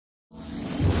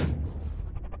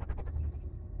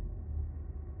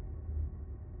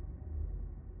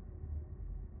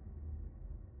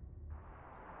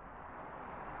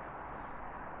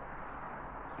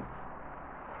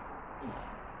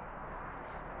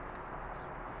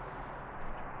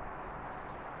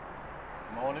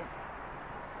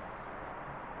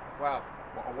Wow,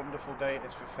 what a wonderful day it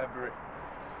is for February.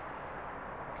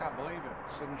 Can't believe it.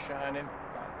 Sun's shining.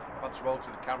 I've had to alter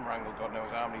the camera angle God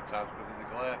knows how many times because of the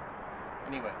glare.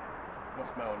 Anyway,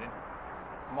 enough moaning.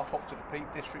 I'm off up to the Peak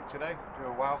District today, do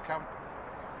a wild camp,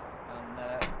 and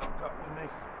I've got with me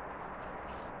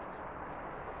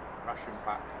ration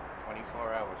pack,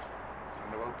 24 hours.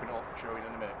 I'm going to open it up, show you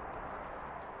in a minute.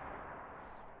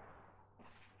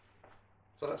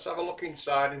 So let's have a look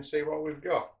inside and see what we've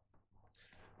got.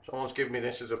 Someone's given me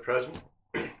this as a present.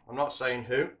 I'm not saying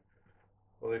who.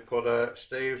 Well, they put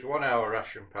Steve's 1 hour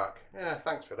ration pack. Yeah,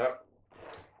 thanks for that.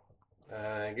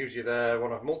 It gives you there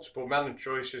one of multiple menu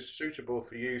choices suitable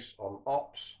for use on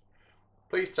ops.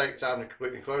 Please take time to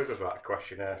complete the enclosure about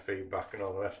questionnaire, feedback and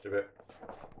all the rest of it.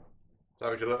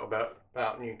 Tells you a little bit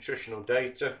about nutritional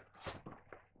data.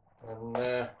 And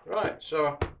right,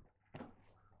 so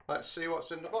let's see what's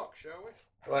in the box, shall we?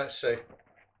 Let's see.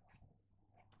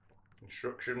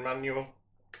 Instruction manual.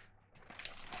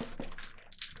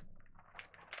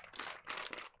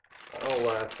 All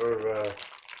there for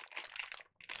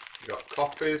you got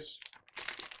coffees,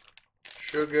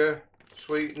 sugar,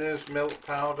 sweeteners, milk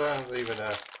powder. There's even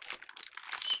a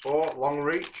sport long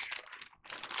reach,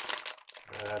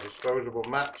 disposable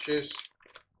matches.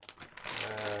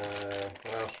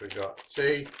 What else we got?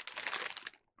 Tea.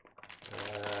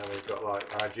 We've got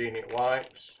like hygienic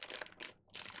wipes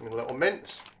and little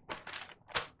mints.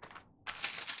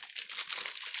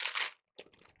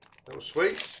 Little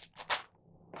sweets.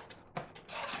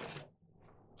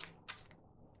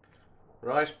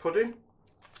 Rice pudding.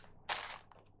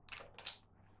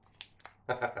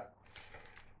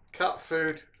 Cat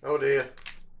food. Oh dear.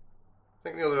 I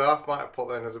think the other half might have put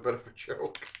that in as a bit of a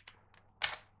joke.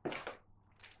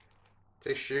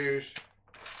 Tissues.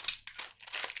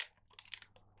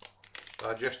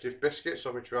 Digestive biscuits,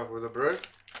 which you have with a brew.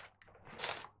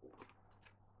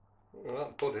 Oh,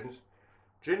 that puddings.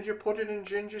 Ginger pudding and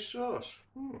ginger sauce.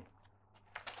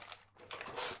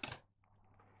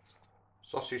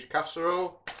 Sausage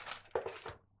casserole.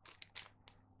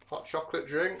 Hot chocolate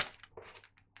drink.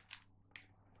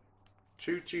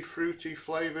 Tutti frutti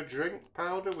flavoured drink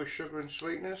powder with sugar and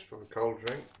sweetness for a cold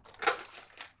drink.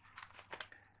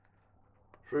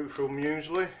 Fruitful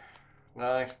muesli.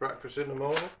 Nice breakfast in the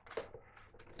morning.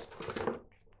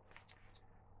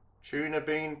 Tuna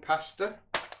bean pasta.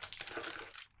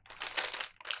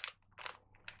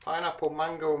 Pineapple,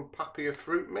 mango and papaya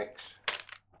fruit mix.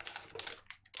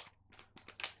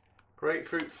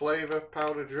 Grapefruit flavour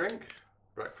powder drink.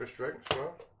 Breakfast drink as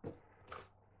well.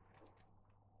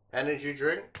 Energy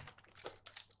drink.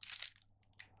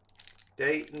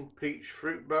 Date and peach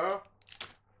fruit bar.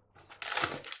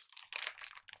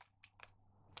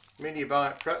 Mini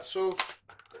bite pretzels.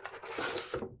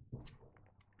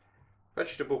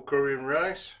 Vegetable curry and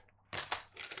rice.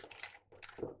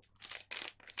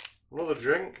 Another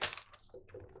drink.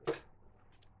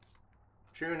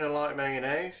 Tuna light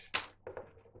mayonnaise.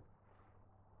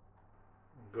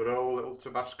 Good old little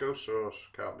Tabasco sauce.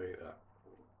 Can't beat that.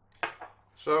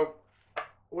 So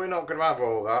we're not going to have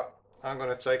all that. I'm going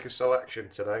to take a selection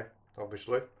today,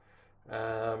 obviously,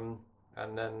 and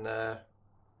then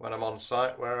when I'm on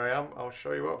site where I am, I'll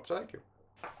show you what I've taken.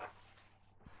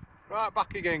 Right,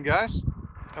 back again, guys.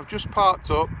 I've just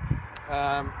parked up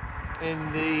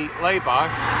in the lay-by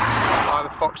by the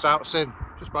Fox Outs Inn,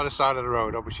 just by the side of the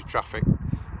road, obviously traffic, and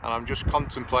I'm just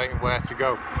contemplating where to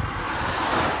go.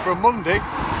 For a Monday,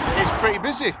 it's pretty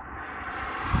busy.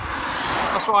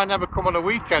 That's why I never come on a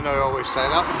weekend, I always say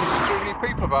that, because there's too many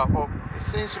people about, but it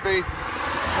seems to be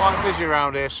quite busy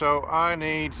around here, so I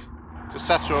need to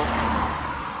set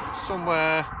up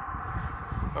somewhere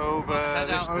over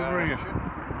this direction.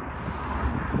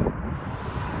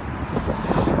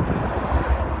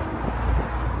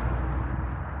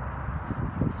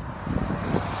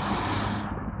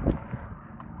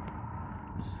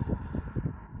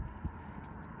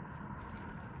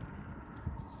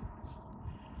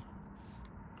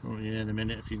 Oh yeah, in a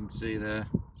minute if you can see there.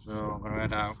 So I'm going to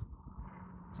head out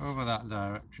over that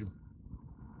direction.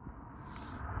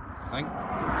 I think.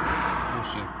 We'll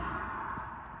see.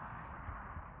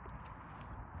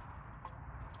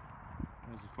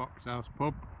 There's the Fox House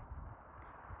pub.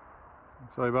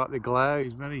 Sorry about the glare,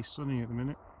 it's very sunny at the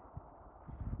minute.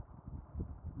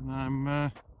 And I'm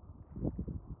going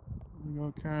to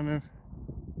go kind of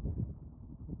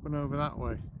up and over that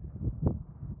way.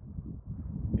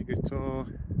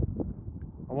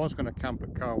 I was going to camp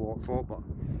at Car Walk Fort, but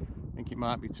I think it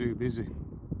might be too busy.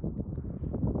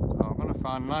 So I'm going to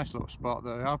find a nice little spot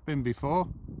that I've been before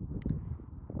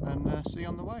and see you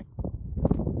on the way.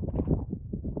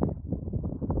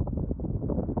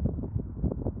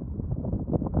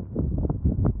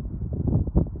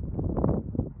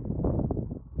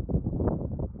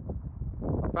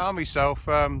 found myself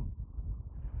on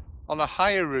a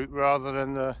higher route rather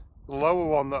than the lower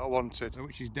one that I wanted,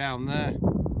 which is down there.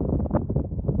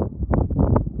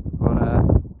 But I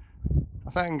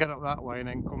think I can get up that way and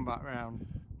then come back round.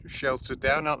 Just sheltered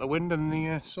down out the wind and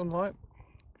the sunlight.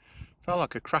 Found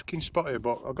like a cracking spot here,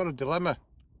 but I've got a dilemma.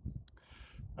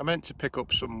 I meant to pick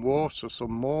up some water,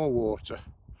 some more water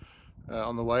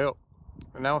on the way up,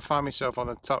 and now I find myself on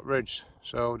the top ridge.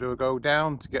 So do I go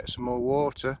down to get some more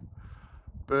water,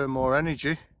 burn more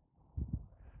energy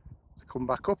to come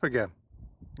back up again,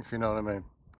 if you know what I mean?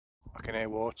 I can hear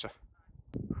water.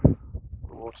 The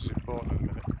water's important at the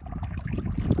minute.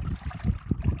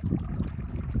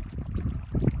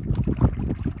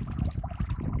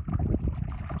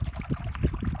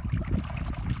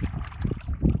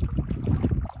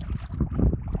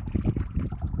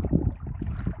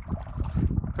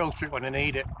 Filter it when I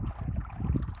need it.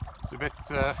 It's a bit,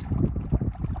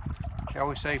 shall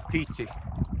we say, peaty.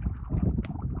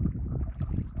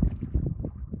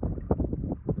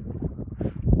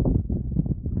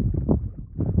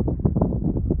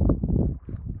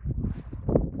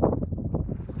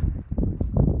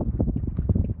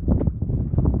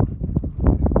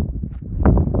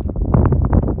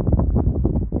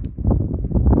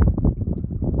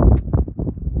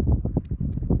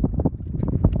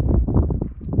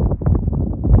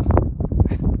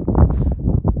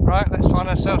 Right, let's find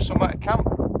ourselves somewhere to camp.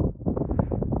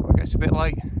 It gets a bit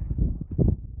late.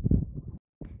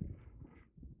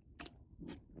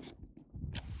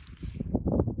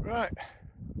 Right,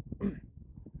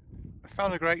 I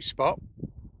found a great spot,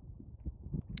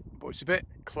 but it's a bit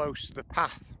close to the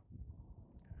path.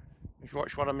 If you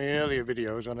watch one of my earlier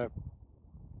videos on a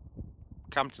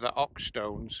camp to the ox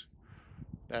stones,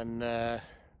 then a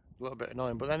little bit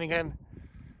annoying. But then again,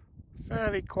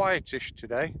 fairly quietish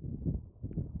today.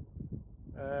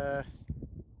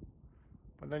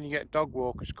 But then you get dog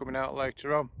walkers coming out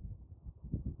later on.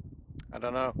 I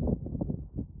don't know.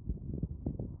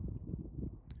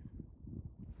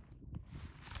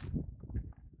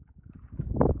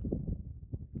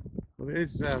 Well, it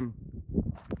is a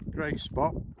great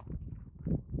spot.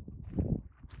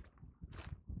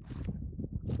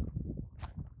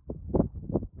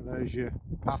 And there's your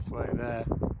pathway there,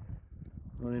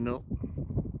 running up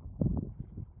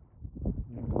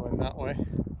and going that way.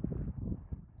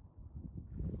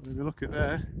 If you look at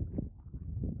there,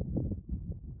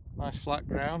 nice flat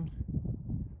ground.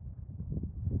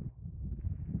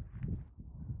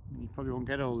 You probably won't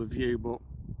get all the view, but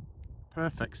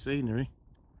perfect scenery.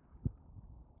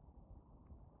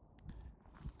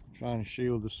 Trying to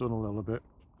shield the sun a little bit.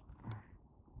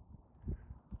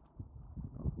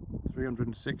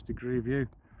 360-degree view.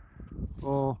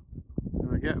 Or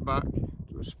if I get back to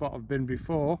the spot I've been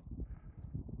before,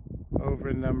 over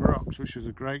in them rocks, which is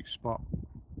a great spot.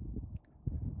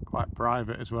 Quite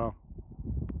private as well.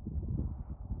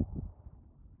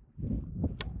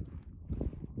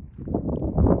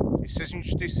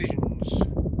 Decisions.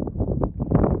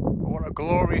 What a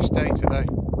glorious day today.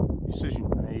 Decision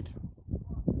made.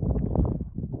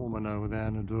 Woman over there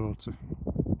and a daughter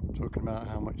talking about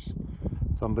how much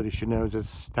somebody she knows has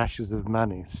stashes of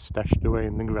money stashed away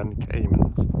in the Grand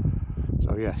Caymans.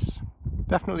 So yes,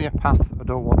 definitely a path I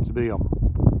don't want to be on.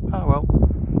 Oh well,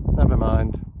 never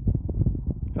mind.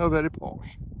 Oh, very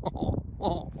posh.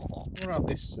 We'll have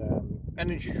this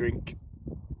energy drink,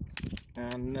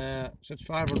 and so it's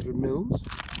 500 mils,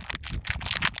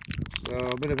 so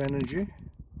a bit of energy,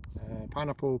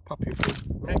 pineapple poppy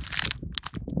fruit mix,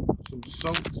 some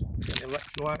salt, get the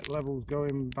electrolyte levels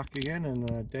going back again,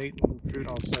 and date and fruit.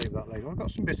 I'll save that later. I've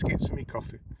got some biscuits for my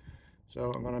coffee,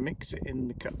 so I'm going to mix it in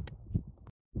the cup.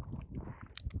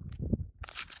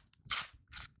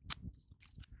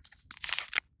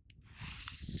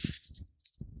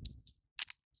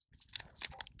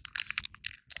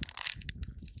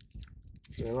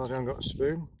 Realise I haven't got a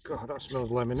spoon. God, that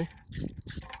smells lemony.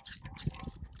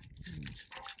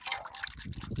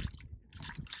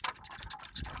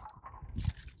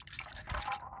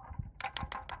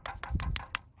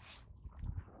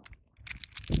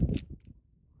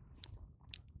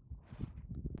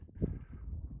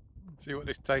 Let's see what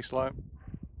this tastes like.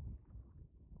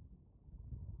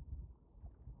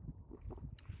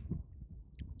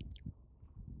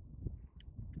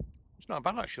 It's not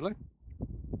bad actually.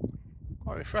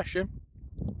 Quite refreshing.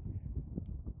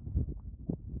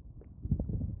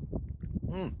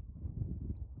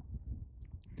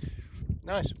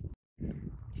 Nice.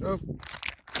 So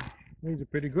these are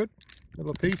pretty good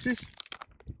little pieces.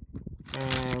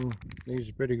 These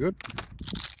are pretty good.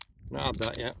 Not had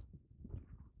that yet.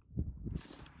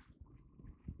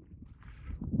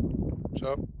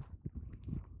 So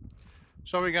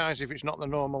Sorry guys if it's not the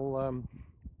normal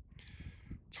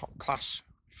top class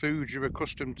food you're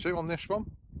accustomed to on this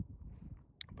one,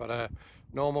 but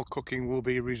normal cooking will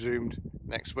be resumed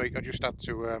next week. I just had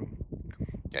to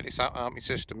get this out of my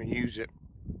system and use it.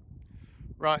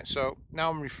 Right, so now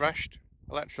I'm refreshed,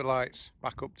 electrolytes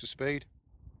back up to speed.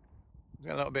 I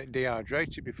got a little bit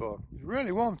dehydrated before. It was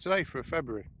really warm today for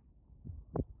February.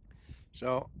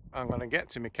 So I'm going to get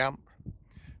to my camp,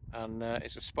 and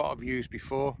it's a spot I've used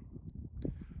before.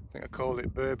 I think I called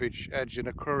it Burbage Edge in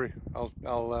a curry.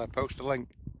 I'll post a link.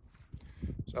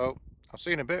 So I'll see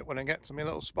you in a bit when I get to my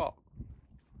little spot.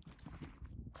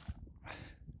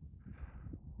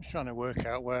 Just trying to work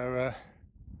out where the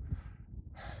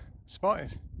spot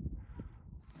is.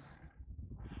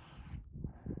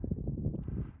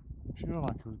 I feel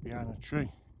like it was behind a tree.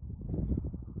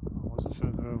 Or was it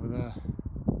further over there?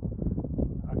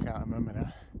 I can't remember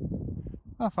now.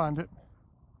 I'll find it.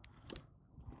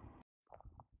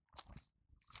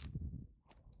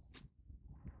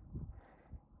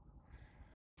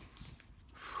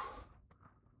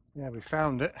 Yeah, we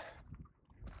found it.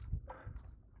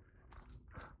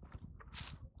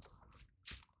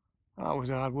 That was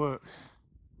hard work.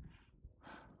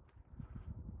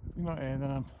 If you're not here,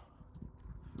 then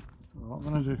what I'm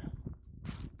going to do?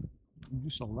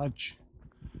 Just a ledge.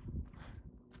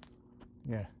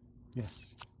 Yeah. Yes.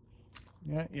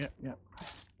 Yeah. There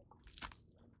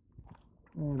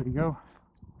we go.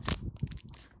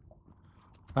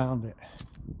 Found it.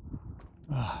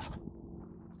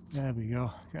 There we go.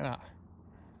 Look at that.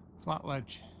 Flat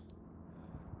ledge.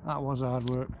 That was hard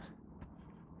work.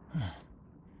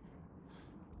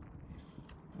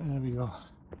 There we go.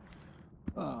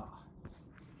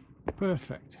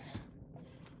 Perfect.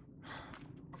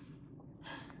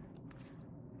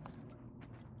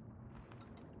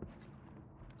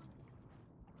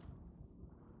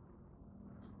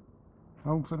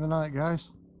 Home for the night, guys.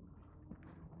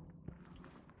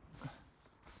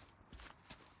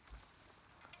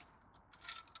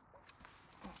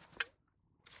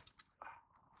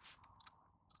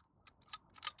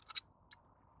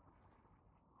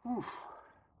 Oof.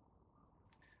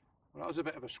 Well, that was a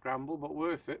bit of a scramble, but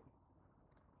worth it.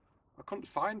 I couldn't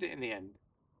find it in the end.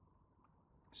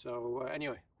 So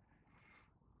anyway,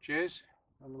 cheers,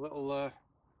 and a little a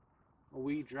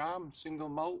wee dram, single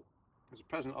malt, as a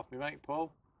present off my mate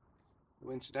Paul,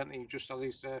 who incidentally just had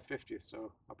his 50th,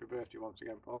 so happy birthday once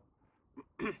again, Paul.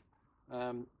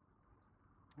 I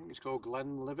think it's called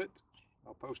Glenlivet.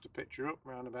 I'll post a picture up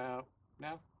round about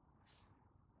now.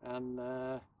 And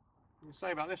what can you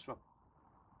say about this one?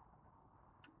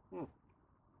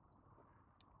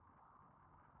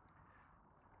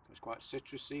 It's quite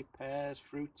citrusy, pears,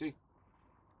 fruity.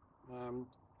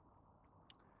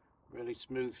 Really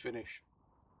smooth finish.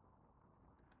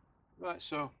 Right,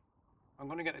 so I'm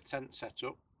going to get the tent set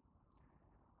up,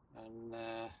 and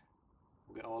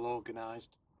we'll get all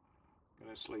organised.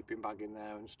 Get a sleeping bag in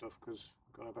there and stuff, because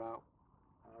I've got about,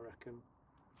 I reckon,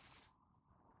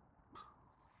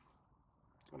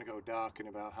 it's going to go dark in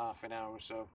about half an hour or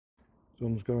so.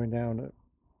 Sun's going down at,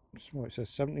 what it says,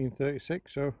 17:36,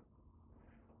 so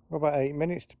we're about 8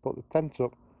 minutes to put the tent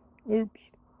up. Oops.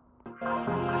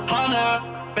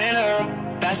 Harder, better,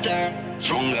 faster,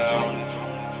 stronger.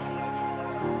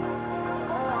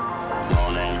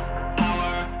 Morning,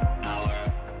 hour,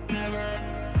 never.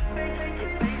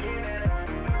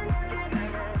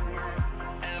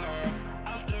 Ever,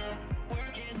 after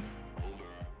work is over.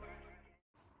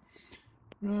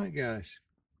 Right, guys.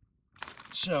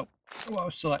 So, what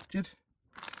I've selected,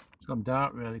 it's gone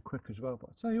dark really quick as well, but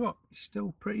I'll tell you what, it's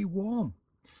still pretty warm.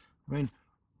 I mean,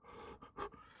 I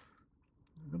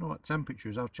don't know what temperature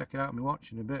is, I'll check it out on my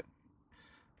watch in a bit.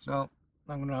 So,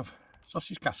 I'm going to have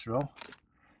sausage casserole,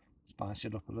 spice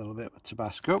it up a little bit with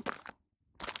Tabasco,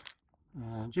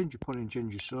 ginger pudding,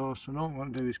 ginger sauce, and all I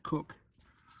want to do is cook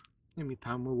in my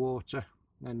pan with water,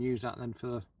 then use that then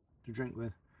for to drink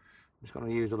with. I'm just going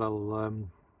to use a little,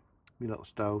 my little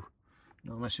stove,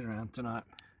 no messing around tonight.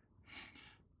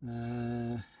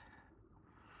 And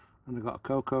I've got a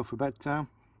cocoa for bedtime,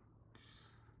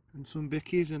 and some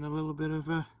bickies, and a little bit of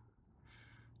a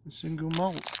single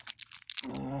malt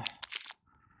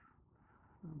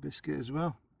biscuit as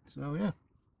well. So yeah.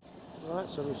 Right,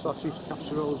 so the sausage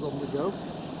casserole's on the go.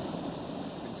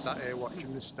 Been sat here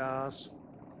watching the stars,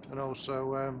 and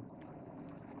also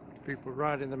people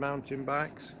riding the mountain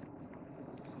bikes.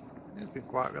 It's been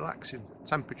quite relaxing.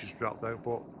 Temperature's dropped though,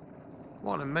 but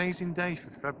what an amazing day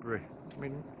for February. I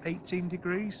mean, 18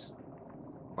 degrees.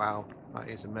 Wow, that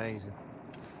is amazing.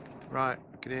 Right,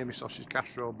 I can hear my sausage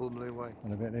casserole bubbling away.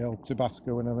 And a bit of the old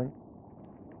Tabasco in, I think.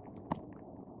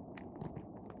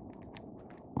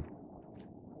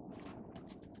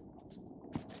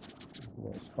 A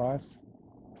bit of spice.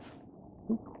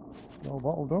 No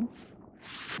bottle done.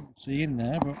 See in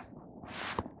there, but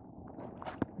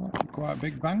actually quite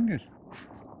big bangers.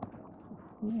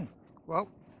 Yeah. Well,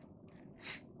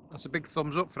 that's a big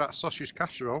thumbs up for that sausage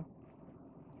casserole.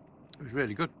 It was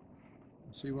really good.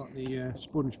 Let's see what the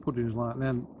sponge pudding is like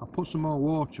then. I'll put some more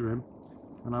water in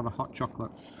and have a hot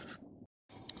chocolate.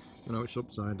 I know it's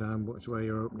upside down, but it's where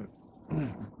you open it.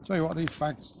 Tell you what, these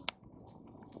bags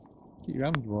keep your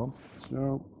hands warm.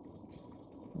 So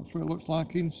that's what it looks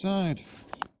like inside.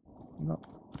 We're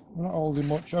not holding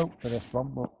much hope for this one,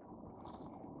 but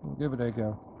we'll give it a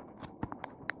go.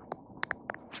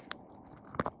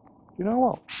 Do you know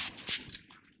what?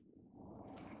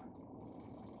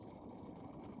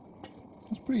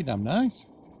 That's pretty damn nice.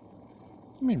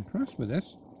 I'm impressed with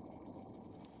this.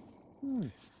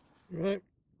 Right,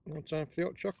 now time for the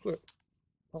hot chocolate.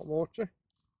 Hot water.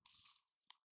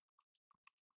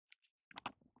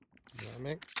 That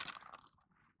mix.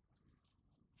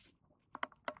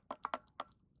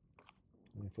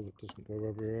 Careful it doesn't go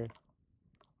everywhere.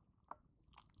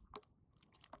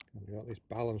 We got this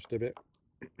balanced a bit.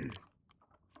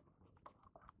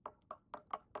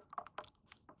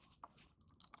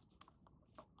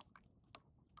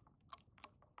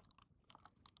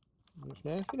 It's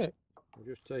nice, isn't it? I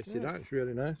just tasted that, it's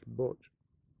really nice, but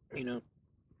you know,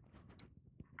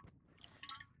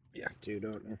 you have to,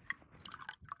 don't you?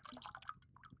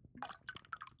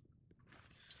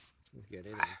 Let's get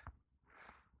in.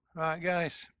 Right,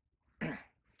 guys.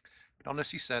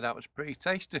 Honestly, said that was pretty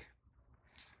tasty,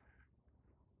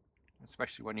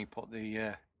 especially when you put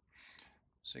the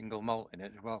single malt in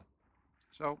it as well.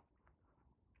 So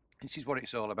this is what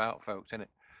it's all about, folks, isn't it?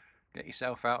 Get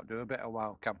yourself out, do a bit of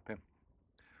wild camping.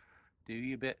 Do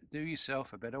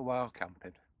yourself a bit of wild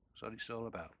camping. That's what it's all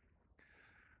about.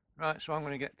 Right, so I'm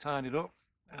going to get tidied up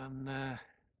and going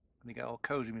to get all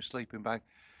cozy in my sleeping bag.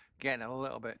 Getting a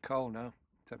little bit cold now.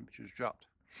 Temperature's dropped.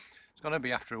 It's going to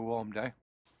be after a warm day.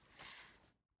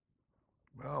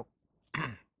 Well,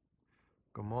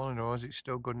 good morning, or is it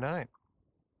still good night?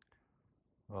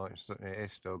 Well, it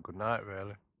is still good night,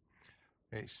 really.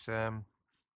 It's about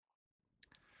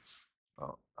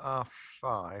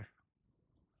 5:30.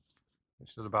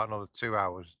 It's still about another 2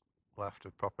 hours left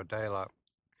of proper daylight.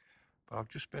 But I've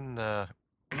just been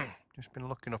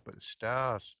looking up at the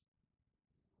stars.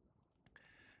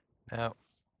 Now,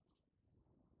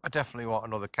 I definitely want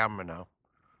another camera now.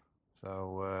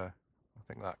 So I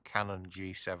think that Canon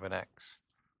G7X,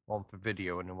 one for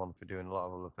video and then one for doing a lot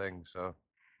of other things. So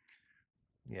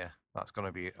yeah, that's going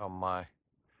to be on my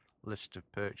list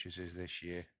of purchases this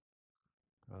year.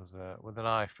 Because with an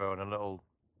iPhone, a little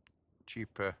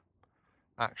cheaper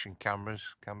action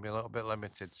cameras can be a little bit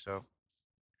limited. So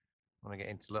I want to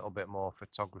get into a little bit more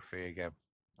photography again,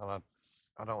 and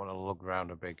I don't want to lug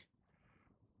around a big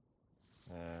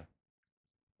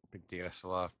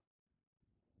DSLR.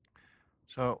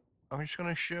 So I'm just going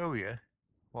to show you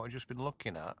what I've just been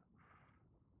looking at,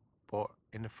 but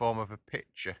in the form of a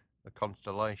picture, the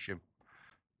constellation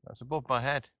that's above my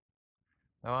head.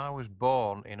 Now, I was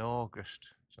born in August,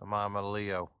 so I'm a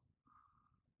Leo.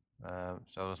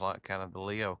 So there's like kind of the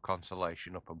Leo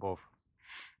constellation up above.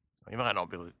 You might not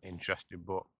be interested,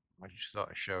 but I just thought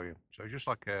I'd show you. So it's just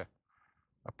like a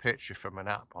picture from an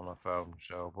app on a phone.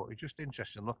 So, but it's just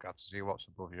interesting to look at to see what's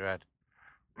above your head.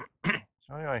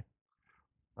 So anyway,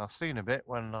 I'll see you in a bit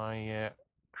when I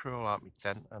crawl out my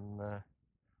tent and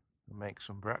make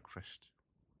some breakfast.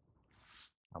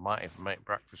 I might even make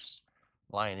breakfast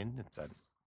lying in the tent.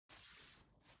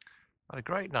 Had a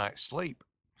great night's sleep.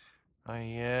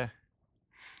 I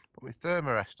put my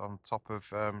thermarest on top of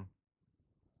some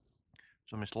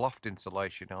of this loft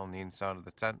insulation on the inside of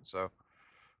the tent. So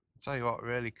I'll tell you what,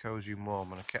 really cozy and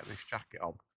warm, and I kept this jacket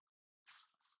on.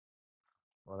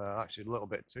 Well, actually a little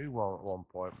bit too warm at one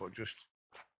point, but just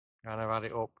kind of had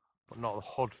it up, but not the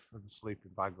hood of the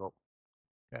sleeping bag up.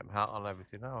 Kept my hat on and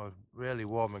everything. I was really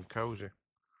warm and cozy.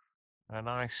 A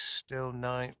nice still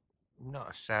night,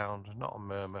 not a sound, not a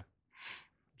murmur.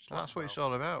 So that's what it's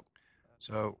all about.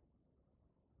 So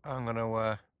I'm going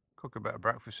to cook a bit of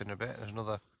breakfast in a bit. There's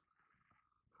another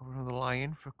lie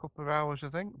in for a couple of hours, I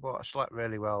think, but I slept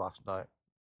really well last night.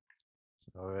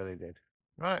 So I really did.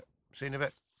 Right, see you in a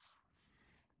bit.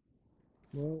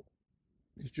 Well,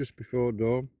 it's just before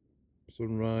dawn,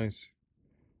 sunrise,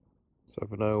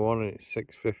 7:01, and it's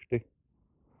 6:50.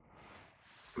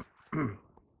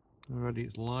 Already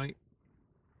it's light.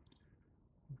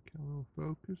 Camera will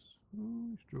focus. Oh,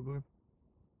 he's struggling.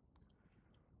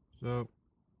 So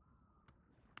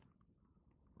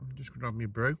I'm just gonna have my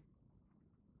brew.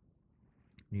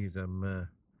 Use them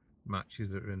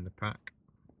matches that are in the pack.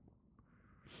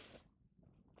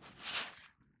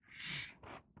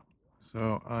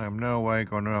 So I am no way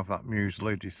going to have that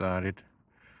muesli decided.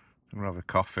 I'm going to have a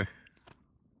coffee.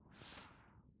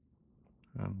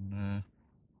 And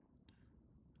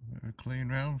a clean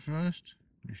round first.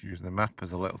 Just use the map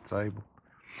as a little table.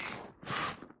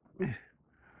 But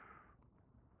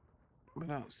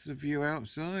that's the view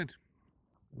outside.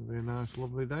 It'll be a nice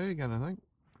lovely day again, I think.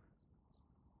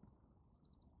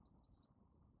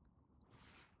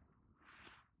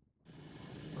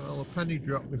 Well, a penny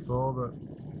dropped before, but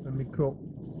in my cup,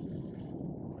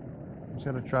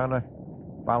 instead of trying to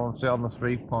balance it on the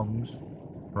 3 prongs,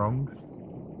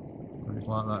 but it's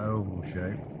like that oval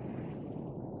shape.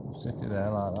 You sit it there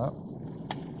like that.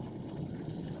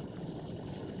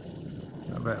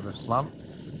 A bit of a slant,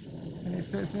 and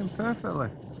it sits in perfectly.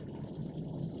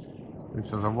 Which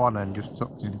has a one end just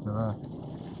tucked into there.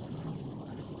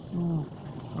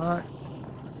 Right,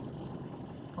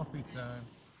 coffee time.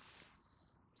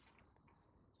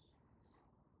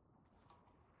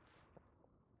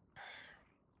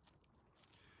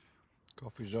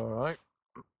 Coffee's alright.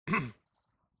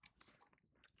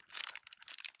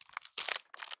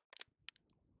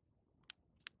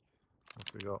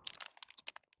 What we got?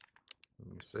 You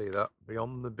can see that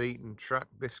beyond the beaten track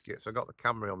biscuits. I got the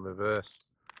camera on reverse.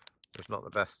 It's not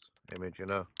the best image, you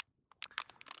know.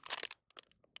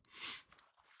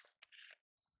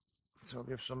 So I'll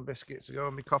give some biscuits to go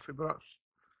in my coffee box.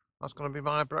 That's going to be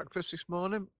my breakfast this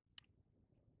morning.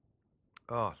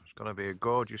 Oh, it's going to be a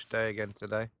gorgeous day again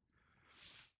today.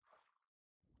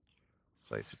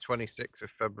 So it's the 26th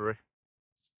of February.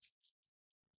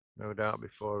 No doubt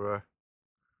before I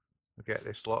get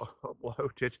this lot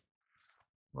uploaded.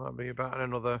 Might be about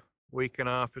another week and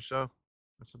a half or so.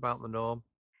 That's about the norm.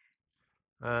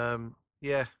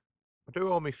 Yeah, I do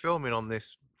all my filming on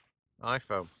this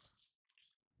iPhone.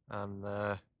 And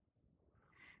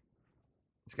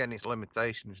it's getting its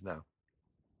limitations now.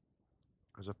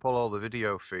 Because I pull all the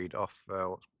video feed off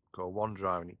what's called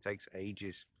OneDrive and it takes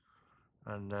ages.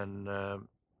 And then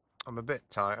I'm a bit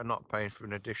tight. I'm not paying for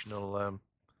an additional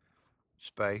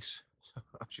space.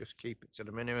 I just keep it to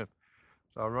the minimum.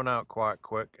 So I run out quite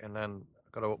quick and then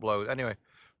I've got to upload. Anyway,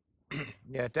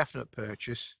 yeah, definite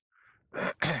purchase.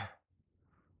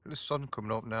 The sun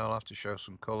coming up now. I'll have to show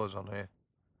some colours on here.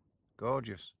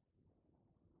 Gorgeous.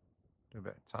 Do a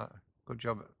bit of time. Good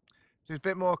job. There's a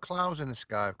bit more clouds in the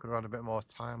sky. Could have had a bit more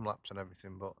time lapse and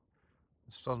everything, but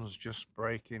the sun's just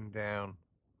breaking down.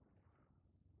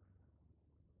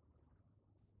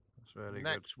 That's really good.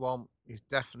 Next one is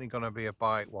definitely going to be a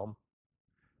bike one,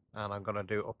 and I'm going to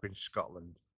do it up in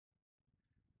Scotland.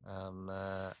 And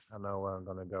I know where I'm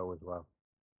going to go as well.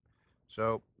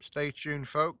 So stay tuned,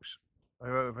 folks. I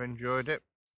hope you've enjoyed it,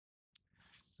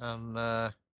 and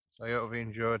so I hope you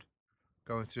enjoyed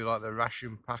going through like the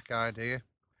ration pack idea.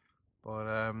 But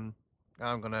I'm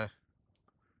gonna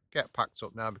get packed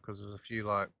up now because there's a few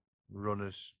like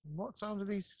runners. What time do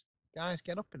these guys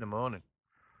get up in the morning?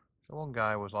 So one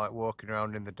guy was like walking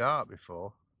around in the dark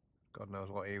before. God knows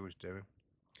what he was doing.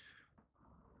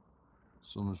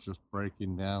 Sun's just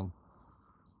breaking down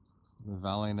the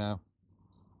valley now.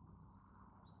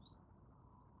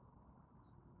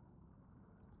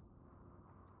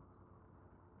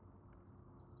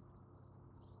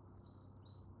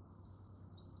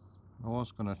 I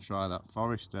was going to try that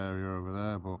forest area over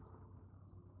there, but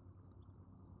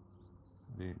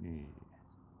I didn't need.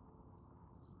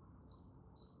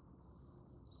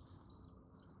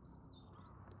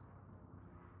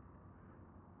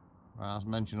 As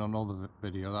mentioned on another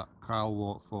video, that Kyle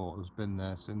Walk Fort has been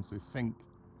there since I think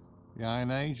the Iron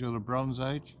Age or the Bronze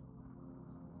Age.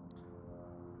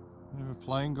 There's a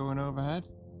plane going overhead.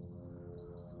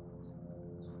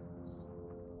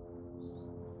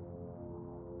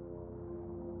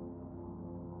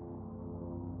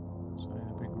 So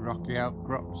the big rocky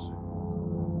outcrops.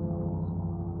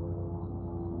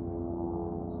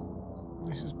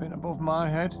 This has been above my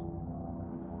head.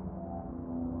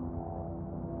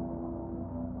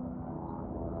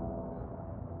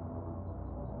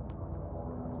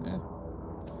 Yeah.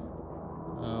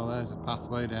 Oh, there's a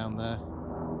pathway down there.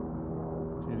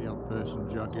 See the odd person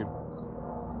jogging.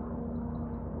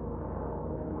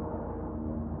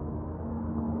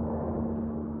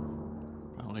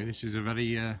 Apparently this is a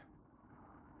very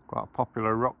quite a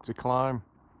popular rock to climb.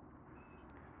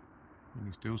 You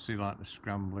can still see like the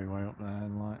scrambly way up there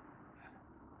and like,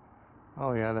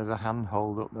 oh yeah, there's a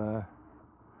handhold up there.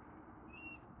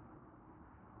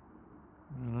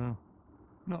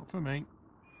 Not for me.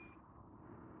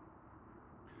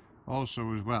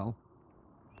 Also as well,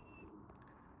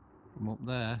 from up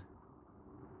there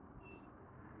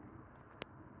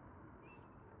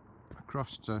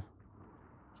across to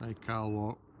say Carl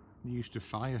Walk, There used to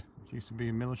fire. It used to be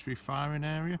a military firing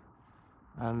area.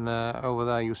 And over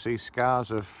there you'll see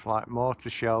scars of like mortar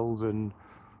shells and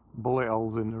bullet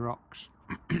holes in the rocks.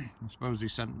 I suppose they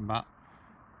sent them back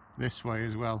this way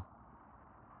as well.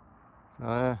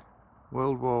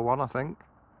 World War One, I think.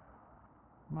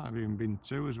 Might have even been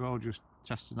two as well, just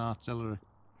testing artillery.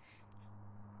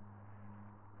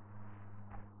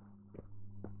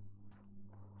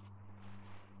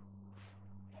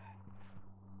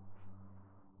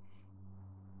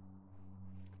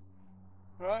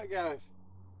 Right guys,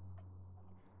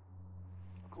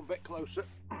 come a bit closer.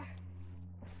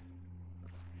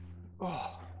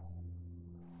 Oh.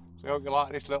 So I hope you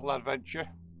like this little adventure.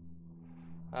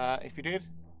 If you did,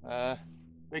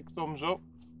 big thumbs up.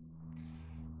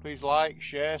 Please like,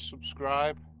 share,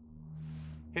 subscribe.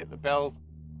 Hit the bell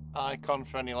icon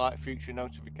for any like future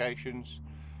notifications.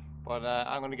 But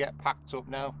I'm going to get packed up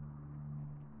now,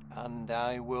 and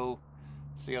I will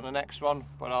see you on the next one.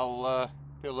 But I'll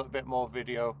do a little bit more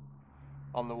video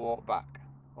on the walk back.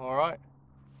 Alright,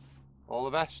 all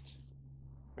the best.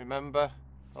 Remember,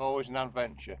 always an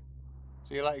adventure.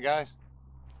 See you later guys.